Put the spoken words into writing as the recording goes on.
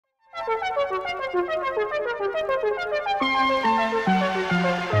The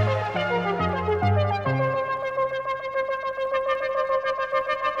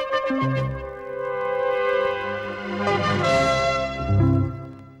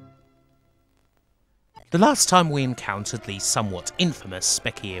last time we encountered the somewhat infamous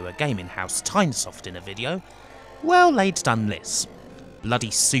Specky-era gaming house Tynesoft in a video, well, they'd done this.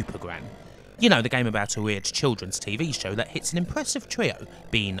 Bloody Super Gran. You know, the game about a weird children's TV show that hits an impressive trio,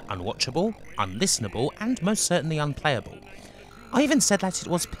 being unwatchable, unlistenable, and most certainly unplayable. I even said that it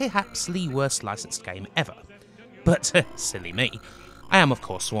was perhaps the worst licensed game ever. But, silly me, I am of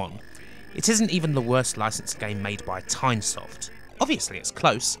course wrong. It isn't even the worst licensed game made by Tynesoft. Obviously it's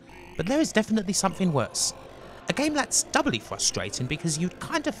close, but there is definitely something worse. A game that's doubly frustrating because you'd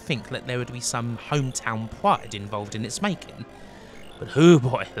kind of think that there would be some hometown pride involved in its making. But oh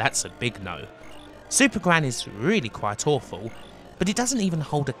boy, that's a big no. Super Gran is really quite awful, but it doesn't even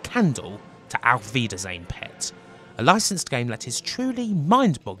hold a candle to Auf Wiedersehen Pet, a licensed game that is truly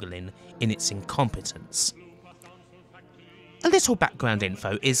mind-boggling in its incompetence. A little background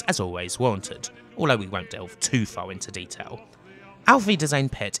info is, as always, warranted, although we won't delve too far into detail. Auf Wiedersehen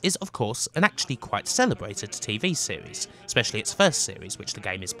Pet is, of course, an actually quite celebrated TV series, especially its first series, which the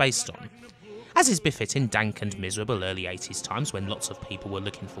game is based on. As is befitting dank and miserable early 80s times when lots of people were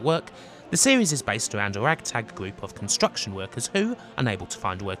looking for work, the series is based around a ragtag group of construction workers who, unable to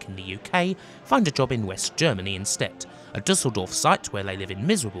find work in the UK, find a job in West Germany instead. A Dusseldorf site where they live in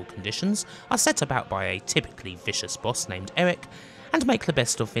miserable conditions, are set about by a typically vicious boss named Eric, and make the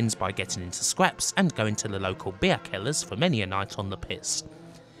best of things by getting into scraps and going to the local beer kellers for many a night on the piss.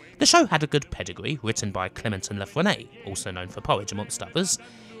 The show had a good pedigree, written by Clement and Lefrenet, also known for Porridge amongst others.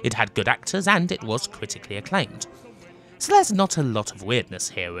 It had good actors and it was critically acclaimed. So there's not a lot of weirdness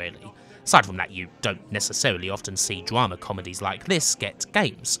here really, aside from that you don't necessarily often see drama comedies like this get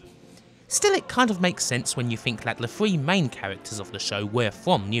games. Still, it kind of makes sense when you think that the three main characters of the show were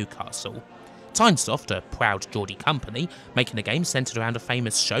from Newcastle. Tynesoft, a proud Geordie company, making a game centred around a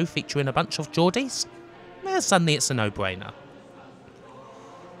famous show featuring a bunch of Geordies? Suddenly it's a no-brainer.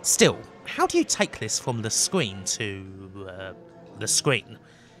 Still, how do you take this from the screen to the screen?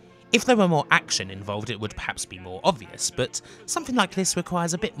 If there were more action involved it would perhaps be more obvious, but something like this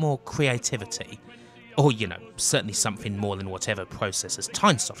requires a bit more creativity. Or, you know, certainly something more than whatever processors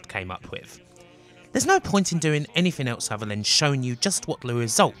Tynesoft came up with. There's no point in doing anything else other than showing you just what the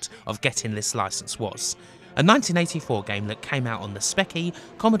result of getting this license was. A 1984 game that came out on the Specky,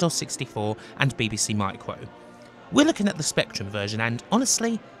 Commodore 64 and BBC Micro. We're looking at the Spectrum version and,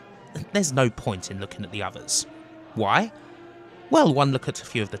 honestly, there's no point in looking at the others. Why? Well, one look at a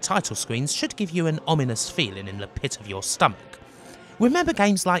few of the title screens should give you an ominous feeling in the pit of your stomach. Remember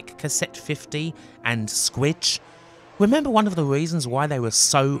games like Cassette 50 and Squidge? Remember one of the reasons why they were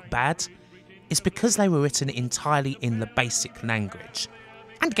so bad? It's because they were written entirely in the BASIC language.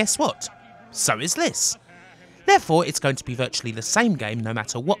 And guess what? So is this. Therefore, it's going to be virtually the same game no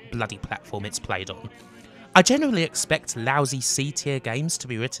matter what bloody platform it's played on. I generally expect lousy C-tier games to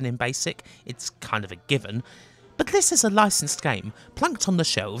be written in BASIC, it's kind of a given, but this is a licensed game, plunked on the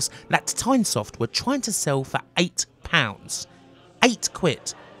shelves, that Tynesoft were trying to sell for £8.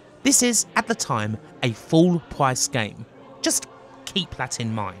 £8. This is, at the time, a full price game. Just keep that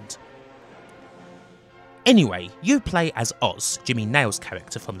in mind. Anyway, you play as Oz, Jimmy Nail's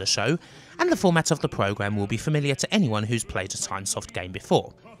character from the show, and the format of the programme will be familiar to anyone who's played a Tynesoft game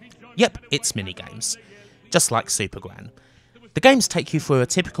before. Yep, it's minigames. Just like Super Gran. The games take you through a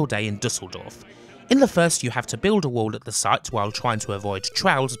typical day in Dusseldorf. In the first, you have to build a wall at the site while trying to avoid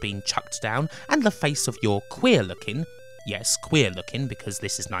trowels being chucked down and the face of your queer-looking, yes, queer-looking because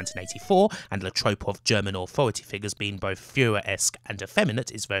this is 1984 and the trope of German authority figures being both Führer-esque and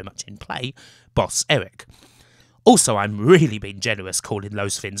effeminate is very much in play, boss Eric. Also, I'm really being generous calling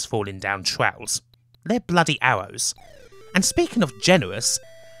those things falling down trowels. They're bloody arrows. And speaking of generous,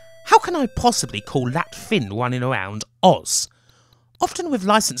 how can I possibly call that fin running around Oz? Often with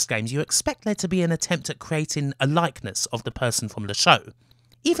licensed games you expect there to be an attempt at creating a likeness of the person from the show.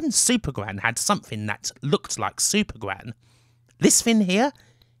 Even Super Gran had something that looked like Super Gran. This fin here?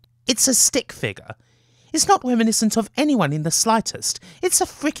 It's a stick figure. It's not reminiscent of anyone in the slightest. It's a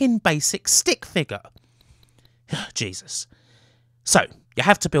frickin' basic stick figure. Jesus. So, you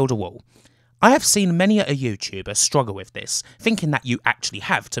have to build a wall. I have seen many a YouTuber struggle with this, thinking that you actually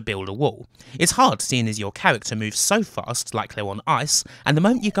have to build a wall. It's hard seeing as your character moves so fast like they're on ice, and the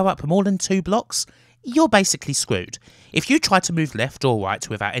moment you go up more than 2 blocks, you're basically screwed. If you try to move left or right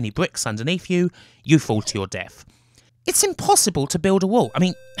without any bricks underneath you, you fall to your death. It's impossible to build a wall. I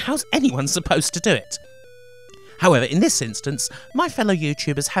mean, how's anyone supposed to do it? However, in this instance, my fellow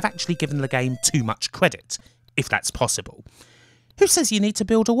YouTubers have actually given the game too much credit, if that's possible. Who says you need to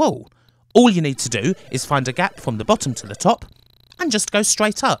build a wall? All you need to do is find a gap from the bottom to the top, and just go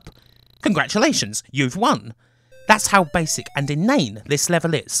straight up. Congratulations, you've won! That's how basic and inane this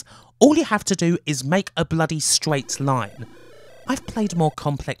level is. All you have to do is make a bloody straight line. I've played more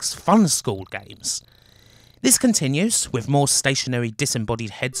complex fun school games. This continues, with more stationary disembodied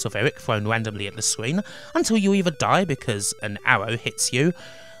heads of Eric thrown randomly at the screen, until you either die because an arrow hits you,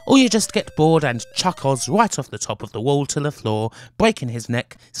 or you just get bored and chuck Oz right off the top of the wall to the floor, breaking his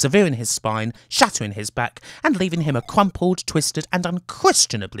neck, severing his spine, shattering his back, and leaving him a crumpled, twisted, and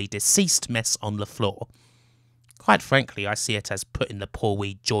unquestionably deceased mess on the floor. Quite frankly, I see it as putting the poor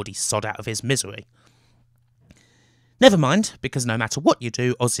wee Geordie sod out of his misery. Never mind, because no matter what you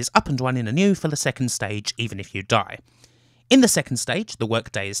do, Oz is up and running anew for the second stage, even if you die. In the second stage, the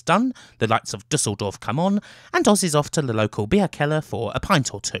workday is done, the lights of Dusseldorf come on, and Oz is off to the local beer keller for a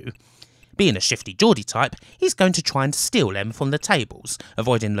pint or two. Being a shifty Geordie type, he's going to try and steal them from the tables,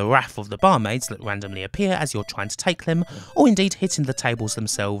 avoiding the wrath of the barmaids that randomly appear as you're trying to take them, or indeed hitting the tables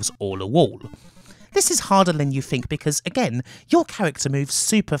themselves or a wall. This is harder than you think because, again, your character moves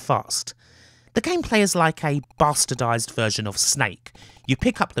super fast. The gameplay is like a bastardised version of Snake. You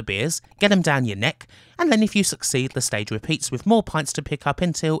pick up the beers, get them down your neck, and then if you succeed, the stage repeats with more pints to pick up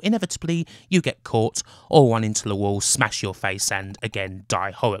until, inevitably, you get caught, or run into the wall, smash your face, and, again,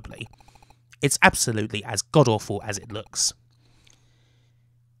 die horribly. It's absolutely as god-awful as it looks.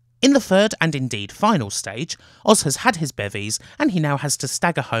 In the third, and indeed final stage, Oz has had his bevies, and he now has to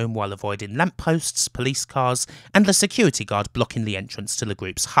stagger home while avoiding lampposts, police cars, and the security guard blocking the entrance to the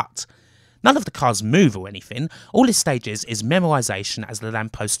group's hut. None of the cars move or anything, all his stages is memorisation as the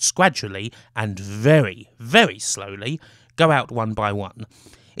lampposts gradually, and very, very slowly, go out one by one.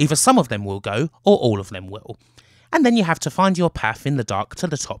 Either some of them will go, or all of them will. And then you have to find your path in the dark to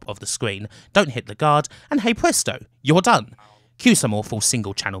the top of the screen, don't hit the guard, and hey presto, you're done. Cue some awful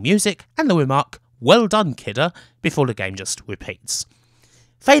single channel music, and the remark, well done kidder, before the game just repeats.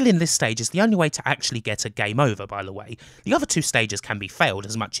 Failing this stage is the only way to actually get a game over, by the way. The other two stages can be failed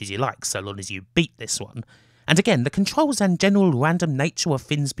as much as you like, so long as you beat this one. And again, the controls and general random nature of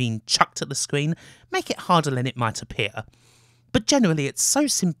things being chucked at the screen make it harder than it might appear. But generally it's so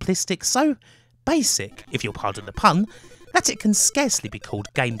simplistic, so basic, if you'll pardon the pun, that it can scarcely be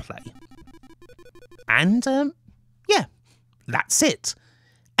called gameplay. And, yeah, that's it.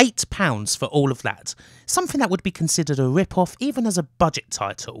 £8 for all of that. Something that would be considered a rip-off even as a budget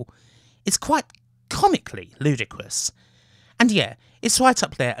title. It's quite comically ludicrous. And yeah, it's right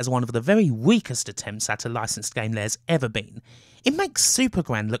up there as one of the very weakest attempts at a licensed game there's ever been. It makes Super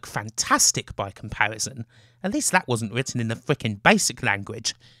Gran look fantastic by comparison. At least that wasn't written in the frickin' basic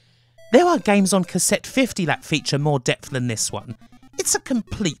language. There are games on cassette 50 that feature more depth than this one. It's a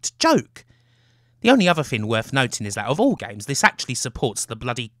complete joke. The only other thing worth noting is that of all games, this actually supports the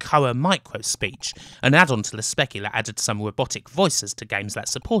bloody Koa micro speech, an add-on to the Specky that added some robotic voices to games that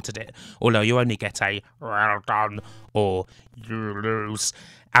supported it, although you only get a well done or you lose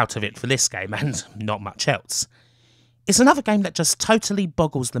out of it for this game, and not much else. It's another game that just totally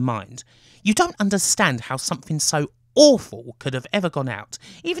boggles the mind. You don't understand how something so awful could have ever gone out,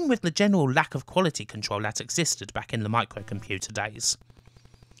 even with the general lack of quality control that existed back in the microcomputer days.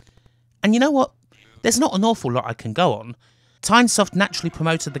 And you know what? There's not an awful lot I can go on. Tynesoft naturally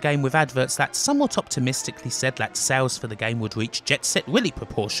promoted the game with adverts that somewhat optimistically said that sales for the game would reach Jet Set Willy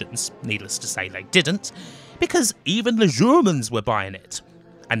proportions. Needless to say they didn't, because even the Germans were buying it.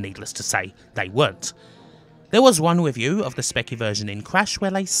 And needless to say, they weren't. There was one review of the Specky version in Crash where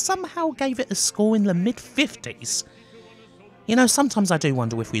they somehow gave it a score in the mid-50s. You know, sometimes I do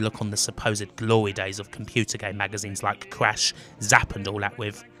wonder if we look on the supposed glory days of computer game magazines like Crash, Zap and all that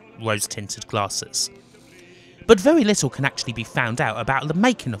with rose-tinted glasses. But very little can actually be found out about the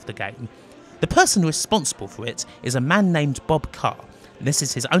making of the game. The person responsible for it is a man named Bob Carr, and this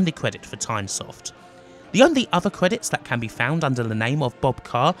is his only credit for Tynesoft. The only other credits that can be found under the name of Bob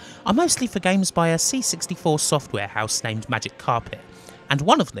Carr are mostly for games by a C64 software house named Magic Carpet, and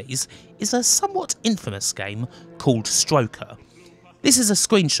one of these is a somewhat infamous game called Stroker. This is a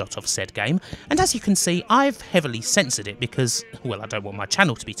screenshot of said game, and as you can see, I've heavily censored it because, well, I don't want my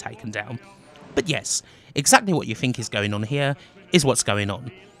channel to be taken down. But yes, exactly what you think is going on here is what's going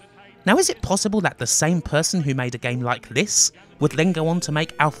on. Now, is it possible that the same person who made a game like this would then go on to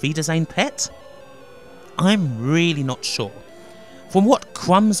make Auf Wiedersehen Pet? I'm really not sure. From what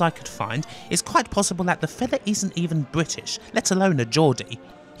crumbs I could find, it's quite possible that the fella isn't even British, let alone a Geordie.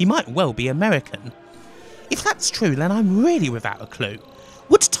 He might well be American. If that's true, then I'm really without a clue.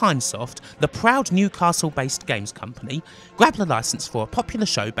 Would Tynesoft, the proud Newcastle-based games company, grab the licence for a popular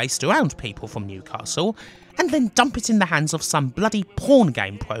show based around people from Newcastle, and then dump it in the hands of some bloody porn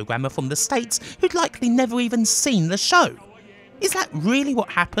game programmer from the States who'd likely never even seen the show? Is that really what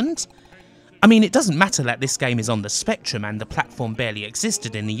happened? I mean, it doesn't matter that this game is on the Spectrum and the platform barely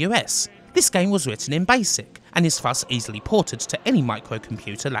existed in the US. This game was written in BASIC, and is thus easily ported to any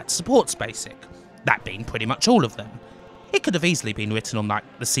microcomputer that supports BASIC, that being pretty much all of them. It could have easily been written on like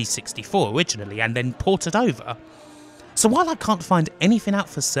the C64 originally and then ported over. So while I can't find anything out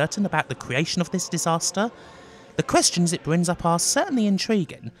for certain about the creation of this disaster, the questions it brings up are certainly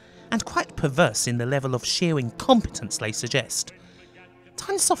intriguing, and quite perverse in the level of sheer incompetence they suggest.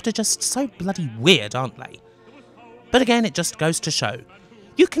 Tynesoft are just so bloody weird, aren't they? But again, it just goes to show,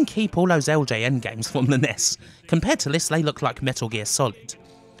 you can keep all those LJN games from the NES. Compared to this, they look like Metal Gear Solid.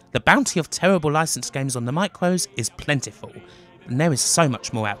 The bounty of terrible licensed games on the micros is plentiful, and there is so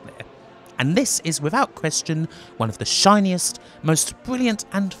much more out there. And this is without question one of the shiniest, most brilliant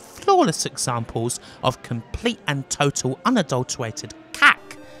and flawless examples of complete and total unadulterated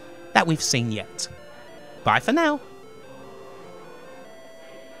cack that we've seen yet. Bye for now.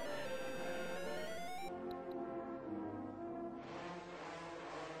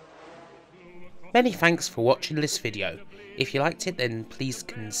 Many thanks for watching this video. If you liked it, then please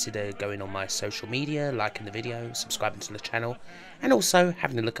consider going on my social media, liking the video, subscribing to the channel, and also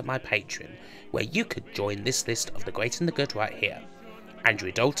having a look at my Patreon, where you could join this list of the great and the good right here.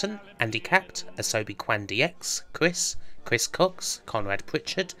 Andrew Dalton, Andy Capt, Asobi Kwan DX, Chris Cox, Conrad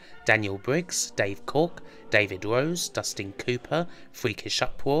Pritchard, Daniel Briggs, Dave Cork, David Rose, Dustin Cooper, Freakish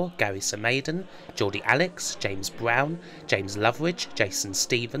Uproar, Gary Samaden, Geordie Alex, James Brown, James Loveridge, Jason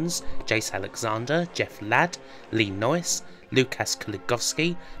Stevens, Jace Alexander, Jeff Ladd, Lee Norris, Lukas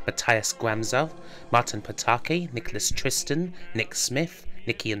Kuligowski, Matthias Gramzov, Martin Pataki, Nicholas Tristan, Nick Smith,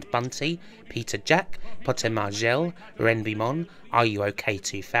 Nicky and Bunty, Peter Jack, Potter Margel, Ren Bimon, Are You OK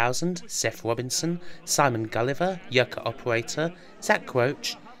 2000, Seth Robinson, Simon Gulliver, Yurka Operator, Zach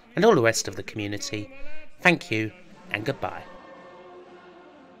Roach, and all the rest of the community. Thank you, and goodbye.